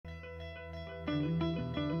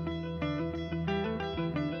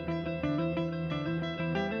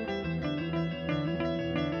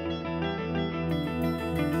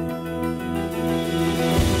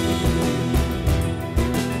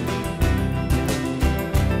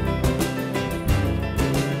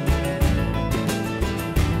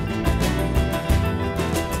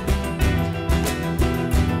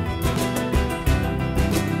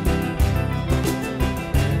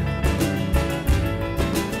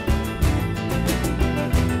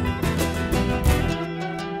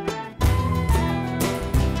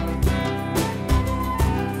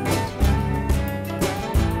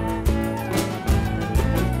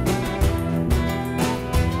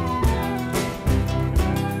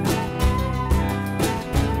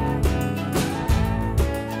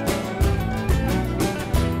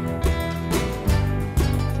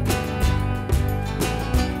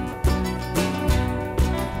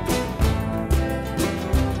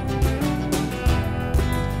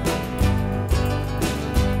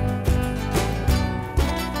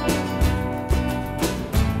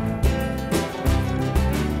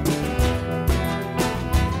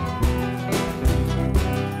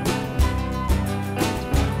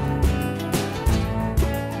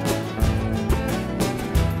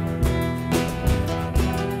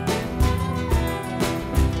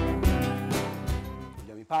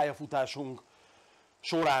Pályafutásunk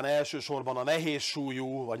során elsősorban a nehéz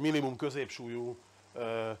súlyú vagy minimum középsúlyú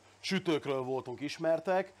sütőkről voltunk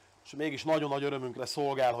ismertek, és mégis nagyon nagy örömünkre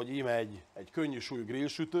szolgál, hogy íme egy könnyű súlyú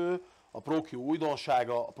grillsütő, a ProQ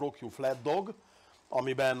újdonsága, a ProQ Flatdog,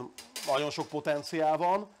 amiben nagyon sok potenciál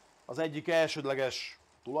van. Az egyik elsődleges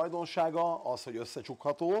tulajdonsága az, hogy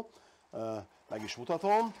összecsukható, meg is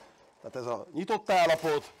mutatom. Tehát ez a nyitott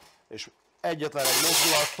állapot, és egyetlen egy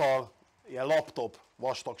mozdulattal ilyen laptop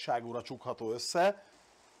vastagságúra csukható össze.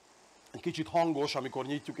 Egy kicsit hangos, amikor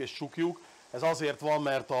nyitjuk és csukjuk, ez azért van,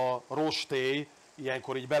 mert a rostély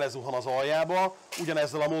ilyenkor így belezuhan az aljába,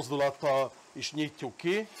 ugyanezzel a mozdulattal is nyitjuk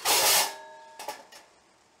ki.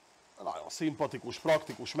 Nagyon szimpatikus,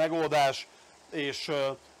 praktikus megoldás, és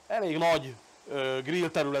elég nagy grill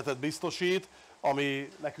területet biztosít, ami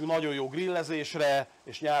nekünk nagyon jó grillezésre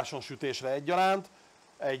és nyársonsütésre egyaránt.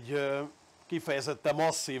 Egy kifejezetten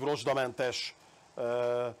masszív, rozsdamentes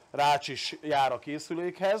rács is jár a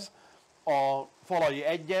készülékhez. A falai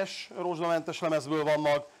 1-es rozsdamentes lemezből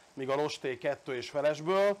vannak, míg a rostély 2 és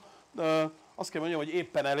felesből. Azt kell mondjam, hogy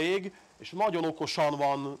éppen elég, és nagyon okosan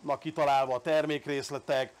vannak kitalálva a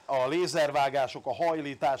termékrészletek, a lézervágások, a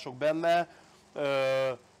hajlítások benne,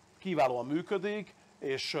 kiválóan működik,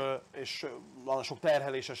 és nagyon sok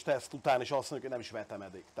terheléses teszt után is azt mondjuk, hogy nem is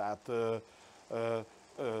vetemedik. Tehát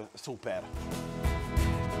szuper.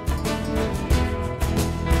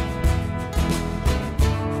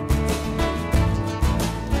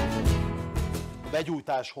 A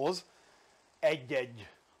begyújtáshoz egy-egy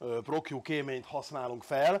ProQ kéményt használunk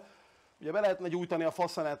fel. Ugye be lehetne gyújtani a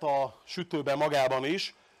faszenet a sütőben magában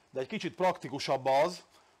is, de egy kicsit praktikusabb az,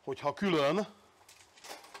 hogyha külön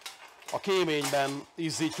a kéményben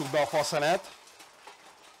izzítjuk be a faszenet,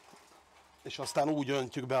 és aztán úgy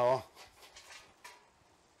öntjük be a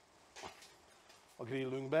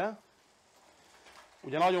grillünkbe.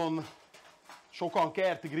 Ugye nagyon sokan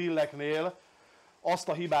kerti grilleknél azt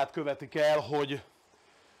a hibát követik el, hogy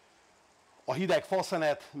a hideg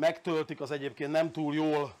faszenet megtöltik az egyébként nem túl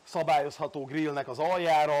jól szabályozható grillnek az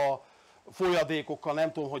aljára, folyadékokkal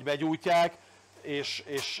nem tudom, hogy begyújtják,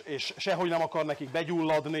 és sehogy nem akar nekik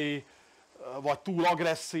begyulladni, vagy túl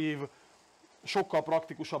agresszív. Sokkal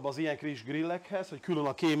praktikusabb az ilyen kis grillekhez, hogy külön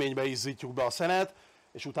a kéménybe izzítjuk be a szenet,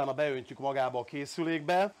 és utána beöntjük magába a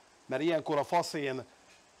készülékbe, mert ilyenkor a faszén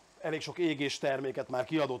elég sok égésterméket már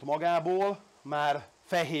kiadott magából, már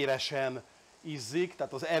fehéresen izzik,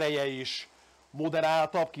 tehát az ereje is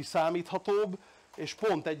moderáltabb, kiszámíthatóbb, és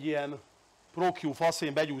pont egy ilyen ProQ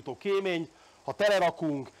faszén begyújtó kémény, ha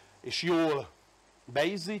telerakunk és jól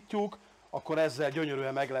beizzítjuk, akkor ezzel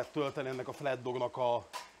gyönyörűen meg lehet tölteni ennek a Flatdognak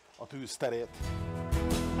a tűzterét.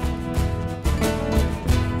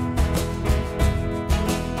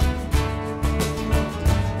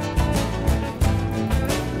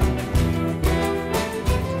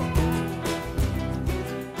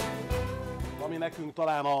 Ami nekünk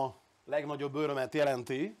talán a legnagyobb örömet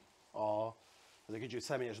jelenti, ez egy kicsit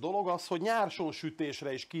személyes dolog, az, hogy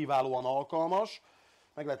nyársonsütésre is kiválóan alkalmas.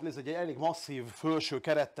 Meg lehet nézni, hogy egy elég masszív felső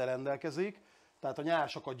kerettel rendelkezik, tehát a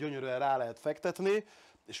nyársakat gyönyörűen rá lehet fektetni,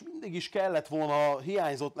 és mindig is kellett volna,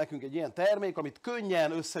 hiányzott nekünk egy ilyen termék, amit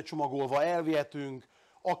könnyen összecsomagolva elvihetünk,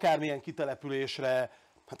 akármilyen kitelepülésre,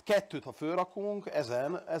 hát 2, ha fölrakunk,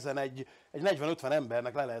 ezen egy 40-50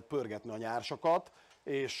 embernek le lehet pörgetni a nyársakat,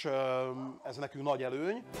 és ez nekünk nagy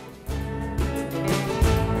előny.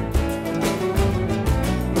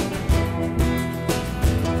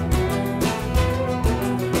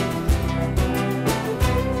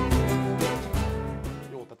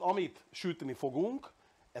 Jó, tehát amit sütni fogunk,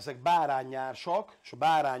 ezek báránynyársak, és a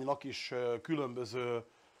báránynak is különböző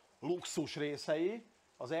luxus részei.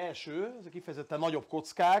 Az első, ezek kifejezetten nagyobb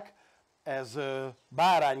kockák, ez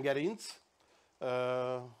báránygerinc,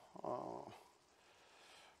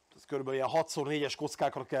 ez körülbelül ilyen 6x4-es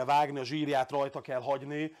kockákra kell vágni, a zsírját rajta kell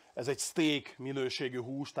hagyni, ez egy steak minőségű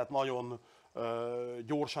hús, tehát nagyon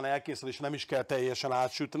gyorsan elkészül, és nem is kell teljesen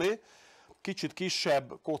átsütni. Kicsit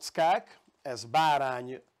kisebb kockák, ez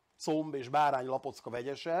bárány comb és bárány lapocka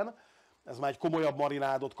vegyesen, ez már egy komolyabb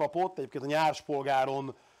marinádot kapott, egyébként a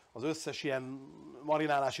nyárspolgáron az összes ilyen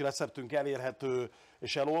marinálási receptünk elérhető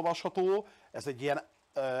és elolvasható. Ez egy ilyen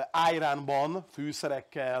ájránban,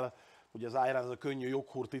 fűszerekkel, ugye az ájrán ez a könnyű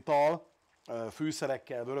joghurt ital,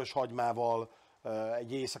 fűszerekkel, vöröshagymával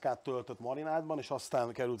egy éjszakát töltött marinádban, és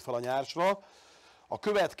aztán került fel a nyársra. A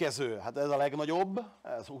következő, hát ez a legnagyobb,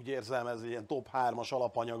 ez úgy érzem, ez egy ilyen top 3-as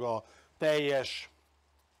alapanyaga teljes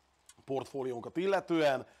portfóliónkat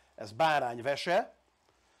illetően, ez bárányvese,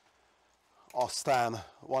 aztán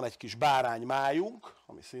van egy kis báránymájunk,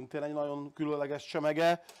 ami szintén egy nagyon különleges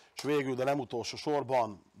csemege, és végül, de nem utolsó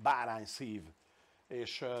sorban, bárányszív.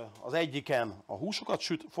 És az egyiken a húsokat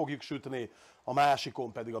fogjuk sütni, a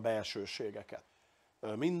másikon pedig a belsőségeket.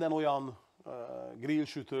 Minden olyan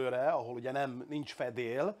grillsütőre, ahol ugye nincs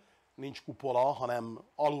fedél, nincs kupola, hanem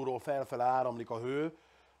alulról felfele áramlik a hő,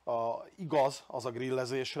 igaz az a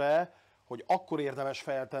grillezésre, hogy akkor érdemes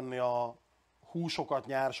feltenni a húsokat,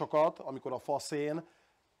 nyársokat, amikor a faszén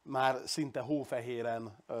már szinte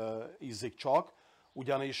hófehéren izzik csak,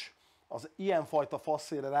 ugyanis az ilyenfajta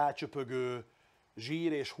faszénre rácsöpögő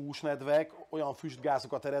zsír és húsnedvek olyan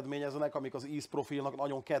füstgázokat eredményeznek, amik az ízprofilnak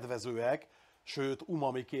nagyon kedvezőek, sőt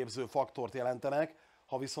umami képző faktort jelentenek.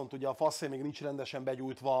 Ha viszont ugye a faszén még nincs rendesen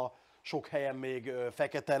begyújtva, sok helyen még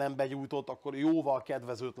fekete nem begyújtott, akkor jóval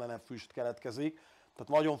kedvezőtlenebb füst keletkezik.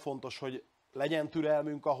 Tehát nagyon fontos, hogy legyen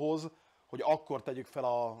türelmünk ahhoz, hogy akkor tegyük fel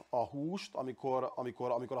a húst,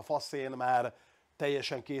 amikor a faszén már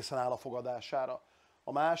teljesen készen áll a fogadására.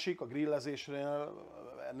 A másik, a grillezésnél,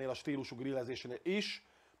 ennél a stílusú grillezésnél is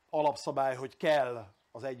alapszabály, hogy kell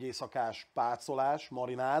az egy éjszakás pácolás,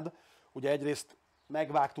 marinád. Ugye egyrészt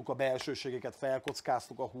megvágtuk a belsőségeket,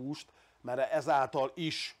 felkockáztuk a húst, mert ezáltal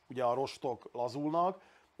is ugye a rostok lazulnak,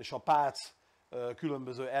 és a pác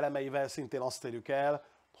különböző elemeivel szintén azt érjük el,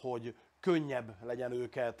 hogy könnyebb legyen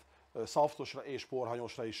őket szaftosra és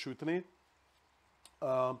porhanyosra is sütni.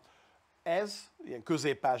 Ez ilyen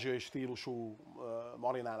közép-ázsiai stílusú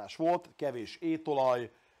marinálás volt, kevés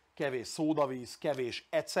étolaj, kevés szódavíz, kevés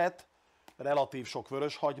ecet, relatív sok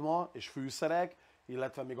vöröshagyma és fűszerek,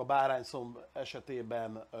 illetve még a bárányszomb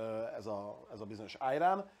esetében ez a bizonyos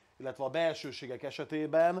ájrán, illetve a belsőségek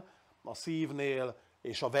esetében a szívnél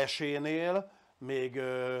és a vesénél még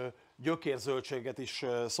gyökérzöldséget is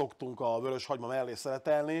szoktunk a vöröshagyma mellé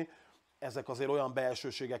szeretelni. Ezek azért olyan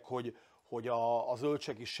belsőségek, hogy a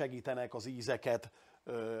zöldségek is segítenek az ízeket,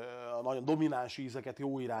 a nagyon domináns ízeket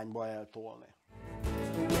jó irányba eltolni.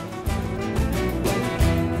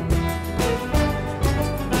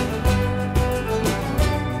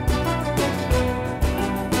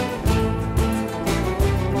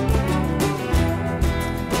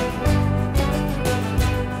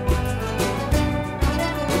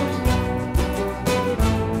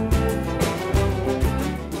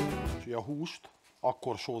 A húst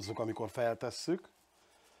akkor sózzuk, amikor feltesszük,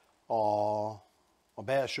 a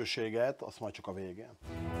belsőséget azt majd csak a végén.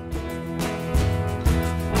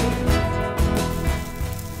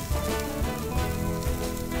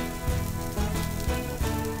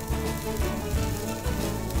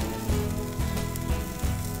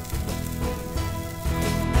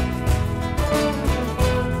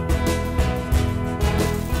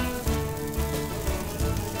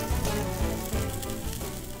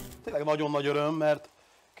 Nagyon nagy öröm, mert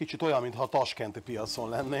kicsit olyan, mintha a taskenti piacon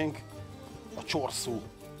lennénk, a csorszú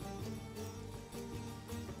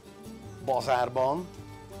bazárban,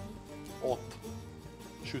 ott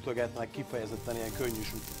sütögetnek kifejezetten ilyen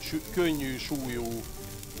könnyű súlyú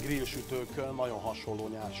grillsütőkön nagyon hasonló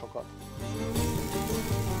nyársokat.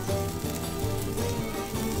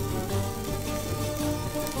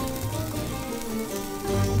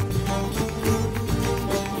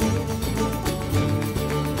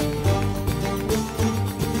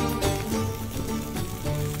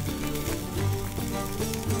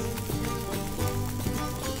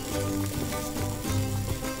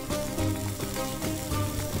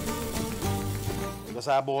 A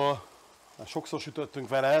igazából sokszor sütöttünk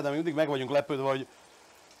vele, de mi mindig meg vagyunk lepődve, hogy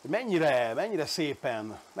mennyire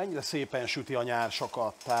szépen süti a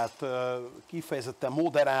nyársakat. Tehát kifejezetten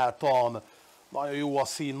moderáltan, nagyon jó a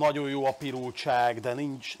szín, nagyon jó a pirultság, de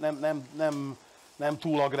nem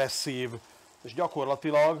túl agresszív. És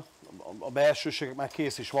gyakorlatilag a belsőségek már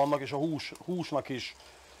kész is vannak, és a húsnak is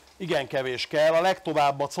igen kevés kell. A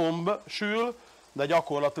legtovább a comb sül, de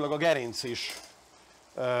gyakorlatilag a gerinc is.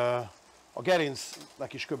 A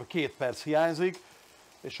gerincnek is kb. 2 perc hiányzik,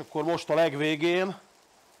 és akkor most a legvégén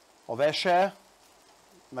a vese,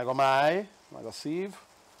 meg a máj, meg a szív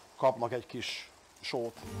kapnak egy kis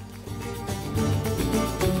sót.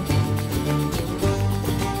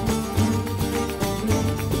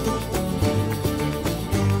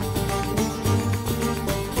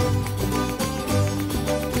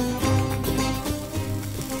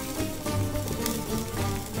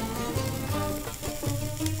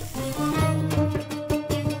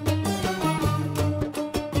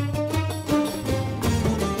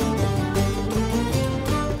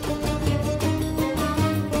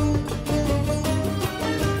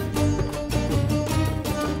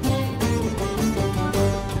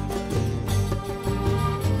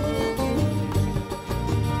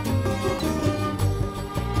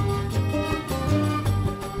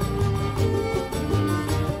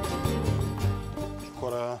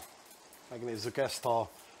 Megnézzük ezt a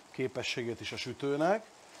képességét is a sütőnek,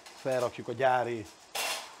 felrakjuk a gyári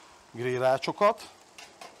grillrácsokat,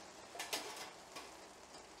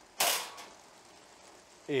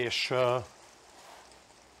 és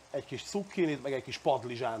egy kis cukkinit, meg egy kis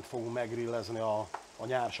padlizsánt fogunk meggrillezni a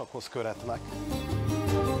nyársakhoz köretnek.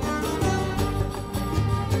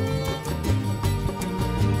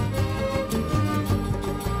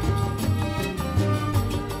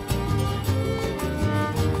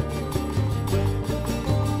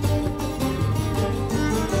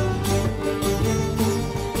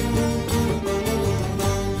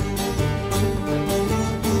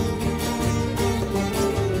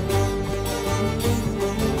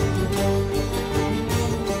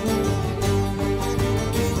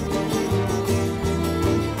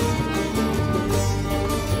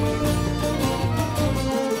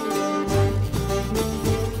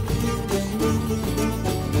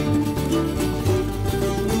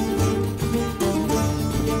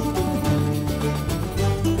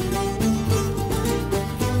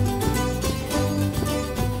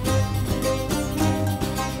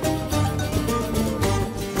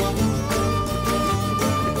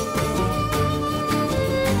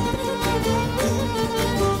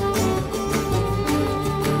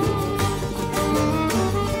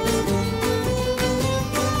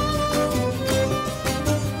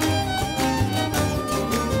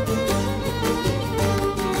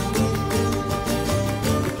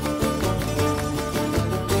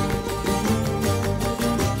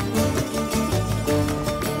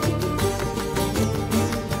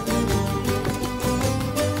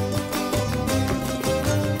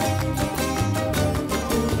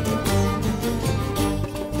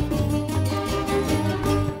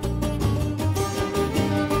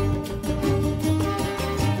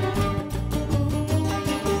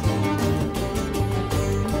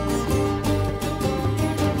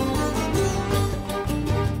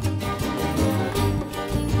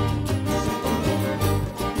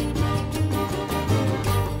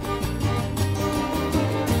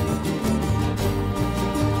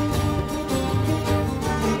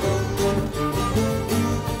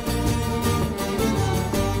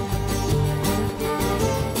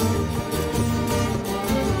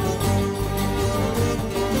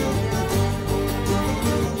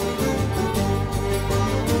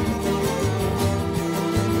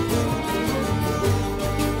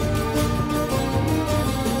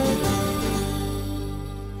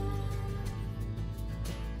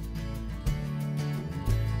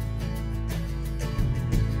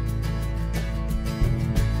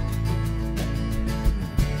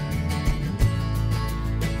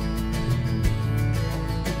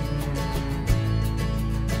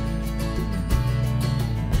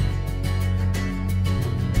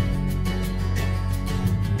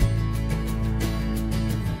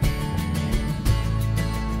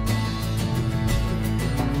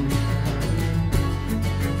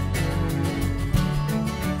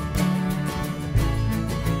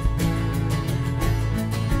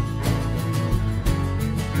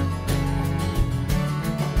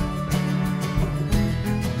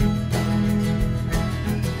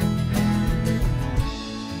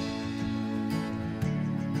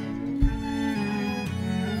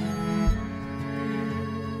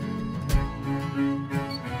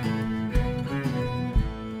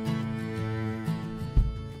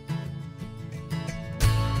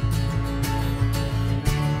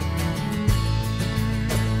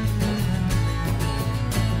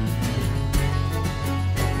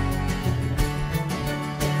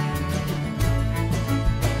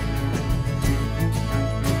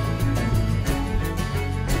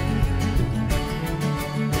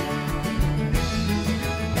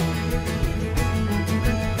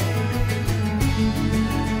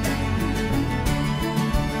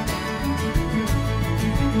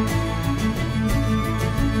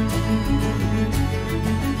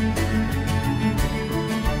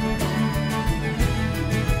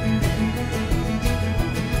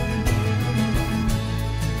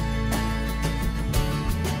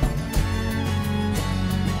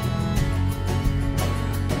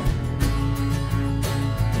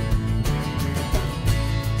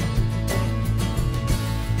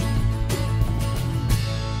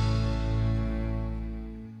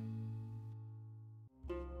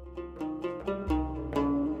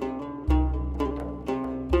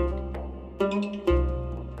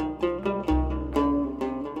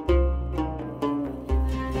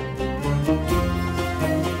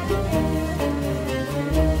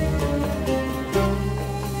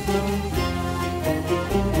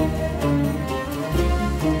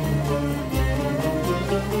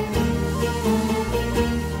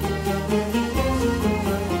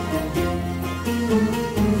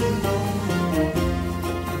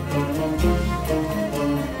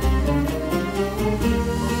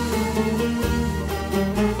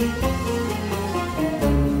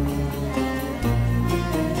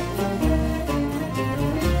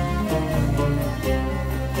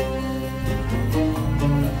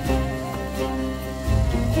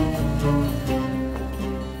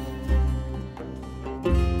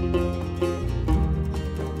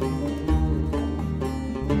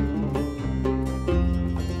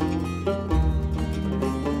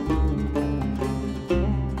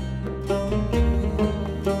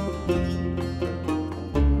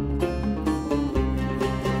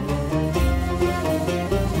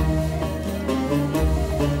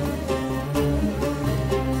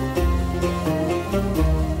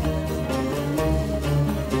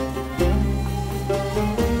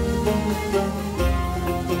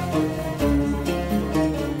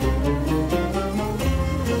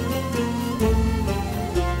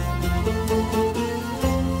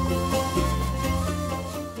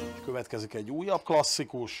 következik egy újabb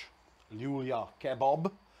klasszikus, Julia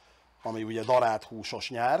kebab, ami ugye darált húsos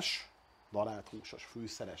nyárs, darált húsos,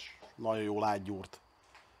 fűszeres, nagyon jól átgyúrt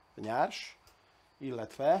nyárs,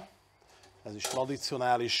 illetve ez is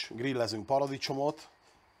tradicionális, grillezünk paradicsomot,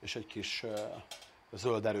 és egy kis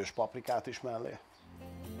zöld erős paprikát is mellé.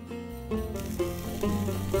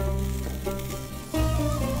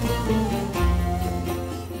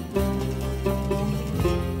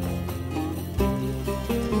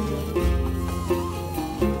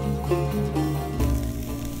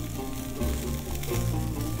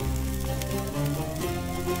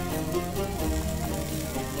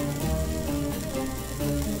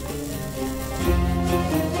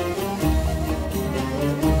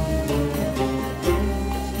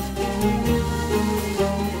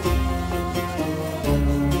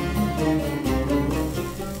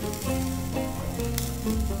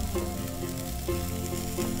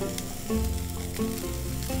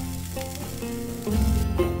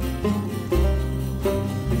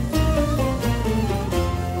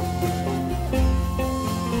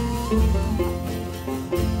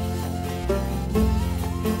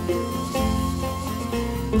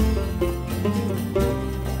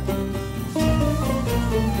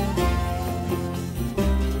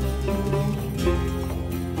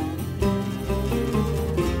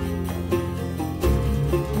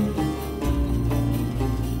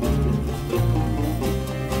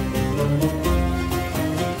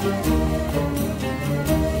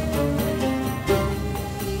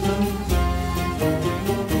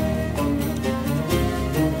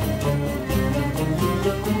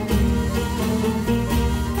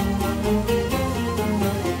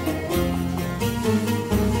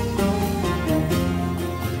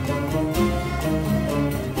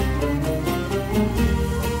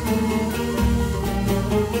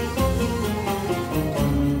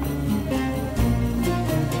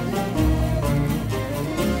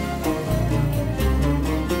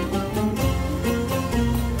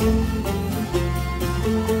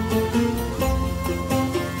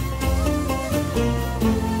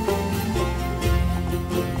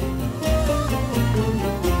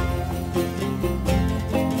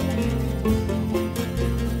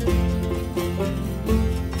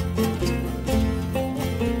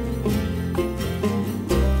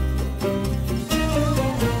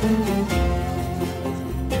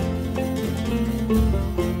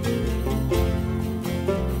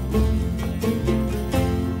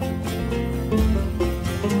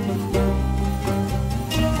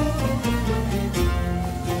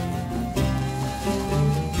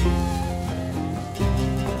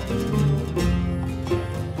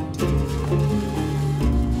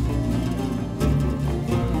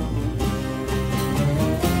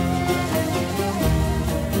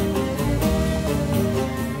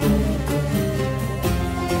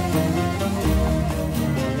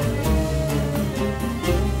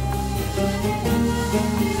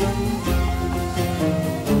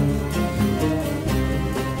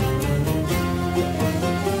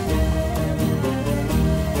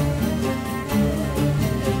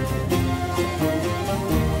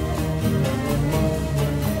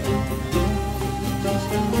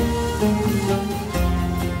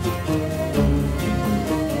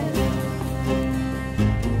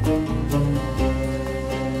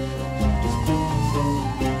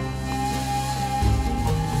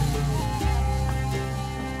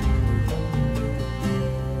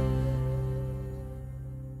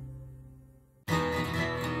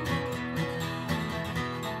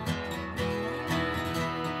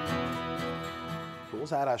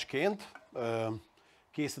 Zárásként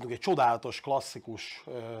készítünk egy csodálatos, klasszikus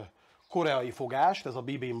koreai fogást, ez a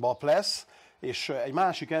bibimbap lesz, és egy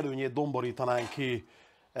másik előnyét domborítanánk ki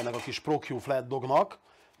ennek a kis ProQ Flatdognak,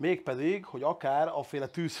 mégpedig, hogy akár afféle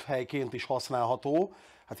tűzhelyként is használható.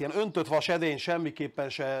 Hát ilyen öntött vas edény semmiképpen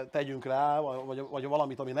se tegyünk rá, vagy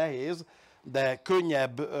valamit, ami nehéz, de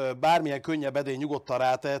könnyebb, bármilyen könnyebb edény nyugodtan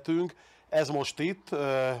rátehetünk. Ez most itt,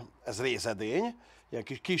 ez rézedény, ilyen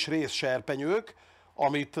kis rézserpenyők,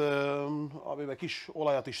 amiben kis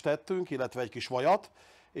olajat is tettünk, illetve egy kis vajat,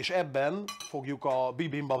 és ebben fogjuk a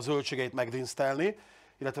bibimbap zöldségeit megdinsztelni,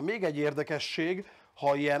 illetve még egy érdekesség,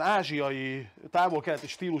 ha ilyen ázsiai, távol-keleti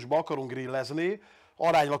stílusba akarunk grillezni,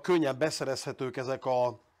 aránylag könnyen beszerezhetők ezek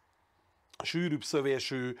a sűrűbb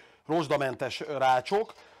szövésű, rozsdamentes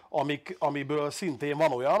rácsok, amiből szintén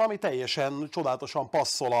van olyan, ami teljesen csodálatosan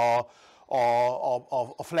passzol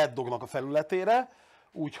a flatdognak a felületére,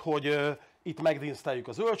 úgyhogy itt megdinszteljük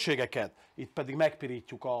a zöldségeket, itt pedig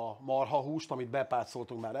megpirítjuk a marhahúst, amit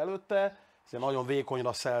bepácoltunk már előtte. Ez egy nagyon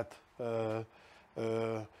vékonyra szelt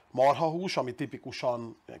marhahús, ami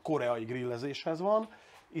tipikusan koreai grillezéshez van,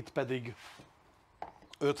 itt pedig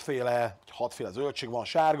 6 zöldség van,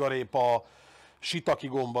 sárgarépa, shiitake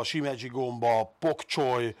gomba, shimeji gomba,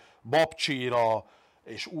 pokcsoly, babcsíra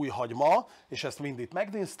és újhagyma, és ezt mind itt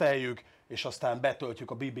megdinszteljük, és aztán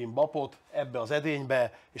betöltjük a bibimbapot ebbe az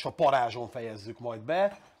edénybe, és a parázson fejezzük majd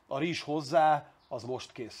be. A rizs hozzá, az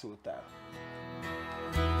most készült el.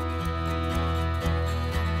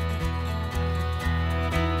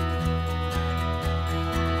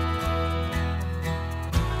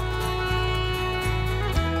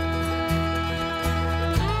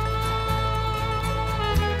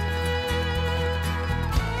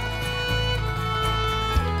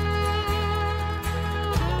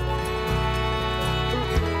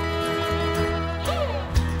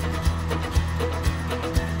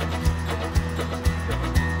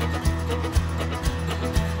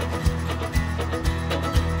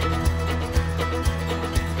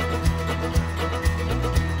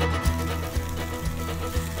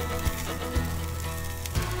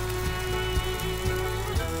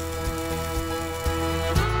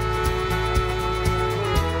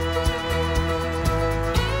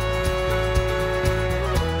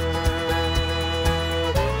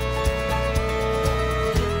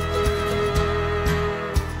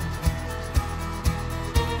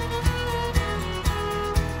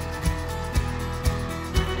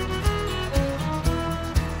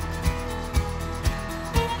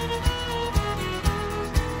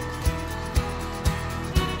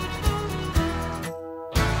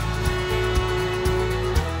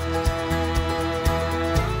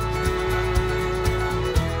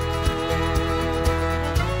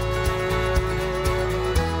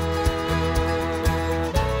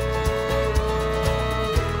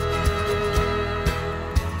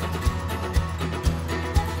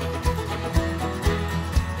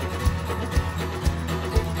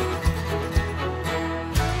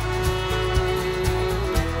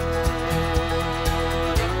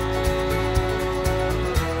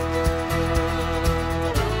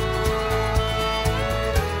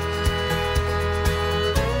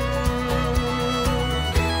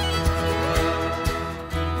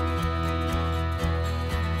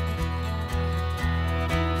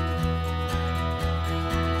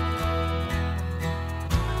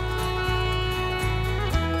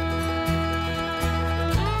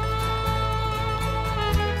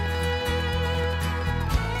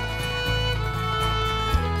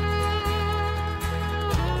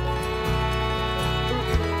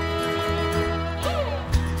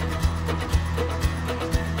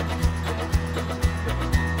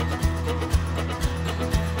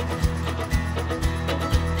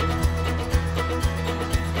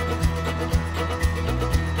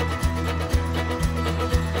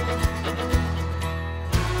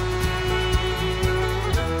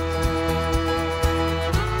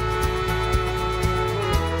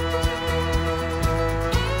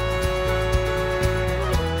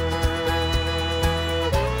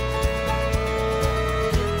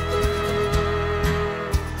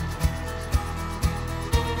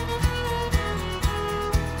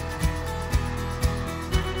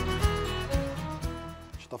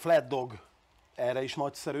 Flatdog erre is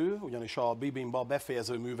nagyszerű, ugyanis a bibimbap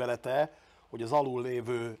befejező művelete, hogy az alul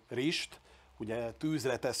lévő rizst ugye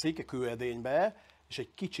tűzre teszik kőedénybe, és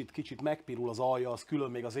egy kicsit megpirul az alja, az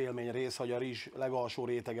külön még az élmény rész, hogy a rizs legalsó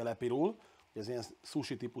rétege lepirul, ez ilyen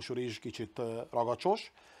sushi típusú rizs, kicsit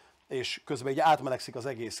ragacsos, és közben így átmelegszik az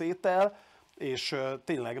egész étel, és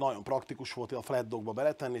tényleg nagyon praktikus volt a flatdogba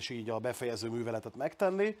beletenni, és így a befejező műveletet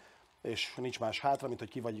megtenni, és nincs más hátra, mint hogy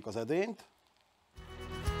kivagyjuk az edényt.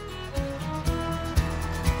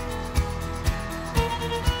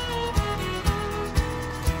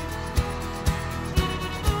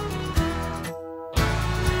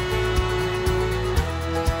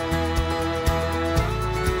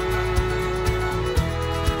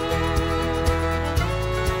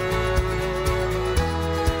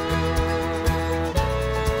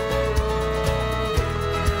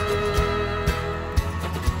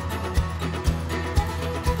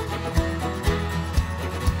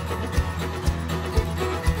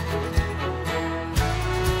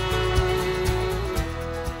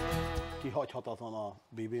 Kihagyhatatlan a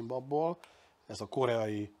bibimbapból, ez a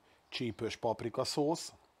koreai csípős paprika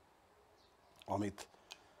szósz, amit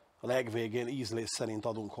a legvégén ízlés szerint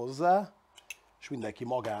adunk hozzá, és mindenki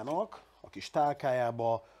magának a kis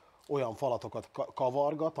tálkájába olyan falatokat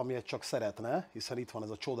kavargat, amilyet csak szeretne, hiszen itt van ez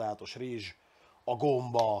a csodálatos rizs, a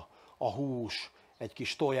gomba, a hús, egy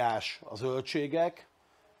kis tojás, a zöldségek,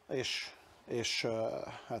 és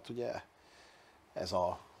hát ugye ez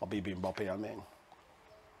a bibimbap élmény.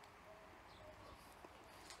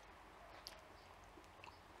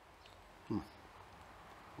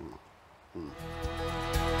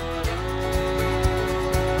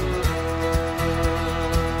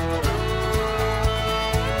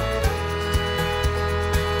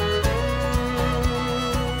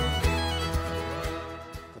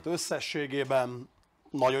 Összességében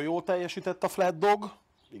nagyon jól teljesített a Flatdog,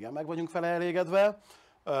 igen, meg vagyunk vele elégedve.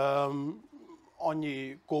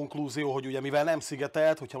 Annyi konklúzió, hogy ugye mivel nem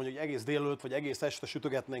szigetelt, hogyha mondjuk egy egész délelőtt vagy egész este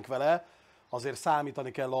sütögetnénk vele, azért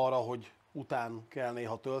számítani kell arra, hogy után kell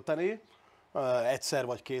néha tölteni, egyszer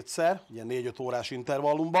vagy kétszer, ilyen 4-5 órás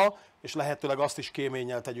intervallumban, és lehetőleg azt is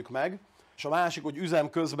kéménnyel tegyük meg. És a másik, hogy üzem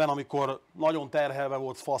közben, amikor nagyon terhelve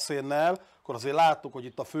volt faszénnel, akkor azért láttuk, hogy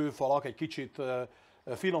itt a főfalak egy kicsit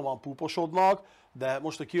finoman púposodnak, de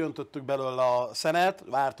most, hogy kiöntöttük belőle a szenet,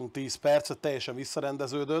 vártunk 10 percet, teljesen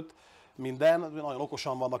visszarendeződött minden, nagyon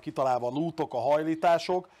okosan vannak kitalálva a nútok, a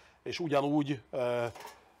hajlítások, és ugyanúgy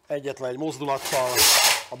egyetlen egy mozdulattal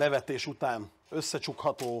a bevetés után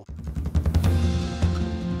összecsukható.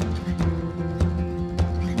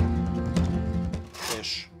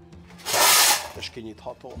 És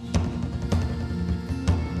kinyitható.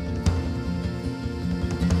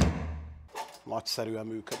 Nagyszerűen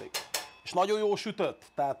működik. És nagyon jó sütött,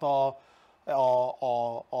 tehát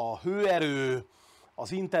a hőerő,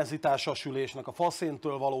 az intenzitása a sülésnek, a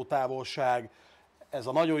faszéntől való távolság, ez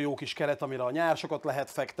a nagyon jó kis keret, amire a nyársokat lehet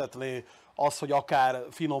fektetni, az, hogy akár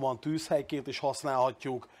finoman tűzhelyként is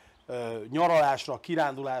használhatjuk, nyaralásra,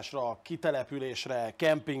 kirándulásra, kitelepülésre,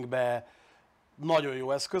 kempingbe, nagyon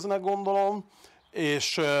jó eszköznek gondolom,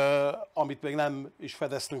 és amit még nem is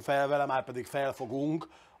fedeztünk fel vele, már pedig felfogunk,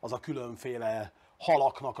 az a különféle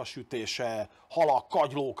halaknak a sütése, halak,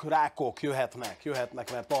 kagylók, rákok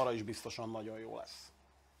jöhetnek, mert arra is biztosan nagyon jó lesz.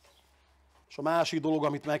 És a másik dolog,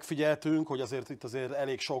 amit megfigyeltünk, hogy azért itt azért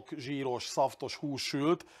elég sok zsíros, szaftos hús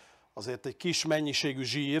sült, azért egy kis mennyiségű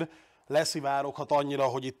zsír leszivároghat annyira,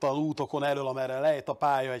 hogy itt a útokon elől, amerre lejt a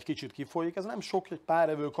pálya, egy kicsit kifolyik. Ez nem sok, egy pár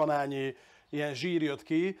evőkanálnyi ilyen zsír jött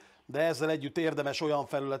ki, de ezzel együtt érdemes olyan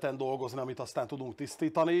felületen dolgozni, amit aztán tudunk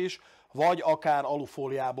tisztítani is, vagy akár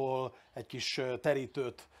alufóliából egy kis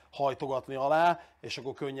terítőt hajtogatni alá, és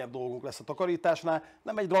akkor könnyebb dolgunk lesz a takarításnál.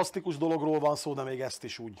 Nem egy drasztikus dologról van szó, de még ezt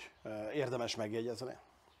is úgy érdemes megjegyezni.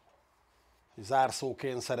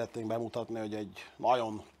 Zárszóként szeretnénk bemutatni, hogy egy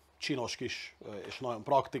nagyon csinos kis és nagyon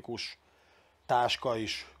praktikus táska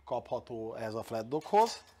is kapható ehhez a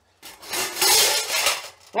Flatdoghoz.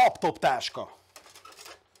 Laptop táska.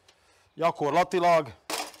 Gyakorlatilag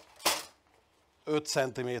 5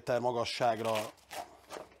 cm magasságra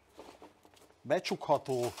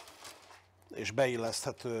becsukható és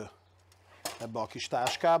beilleszthető ebbe a kis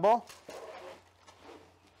táskába.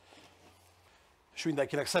 És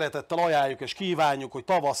mindenkinek szeretettel ajánljuk és kívánjuk, hogy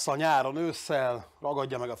tavasszal, nyáron, ősszel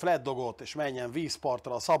ragadja meg a Flatdogot és menjen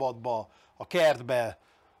vízpartra, a szabadba, a kertbe,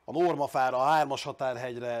 a Normafára, a 3-as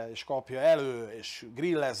határhegyre, és kapja elő, és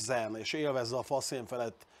grillezzen, és élvezze a faszén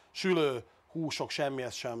felett sülő húsok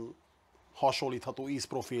semmihez sem hasonlítható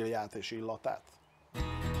ízprofilját és illatát.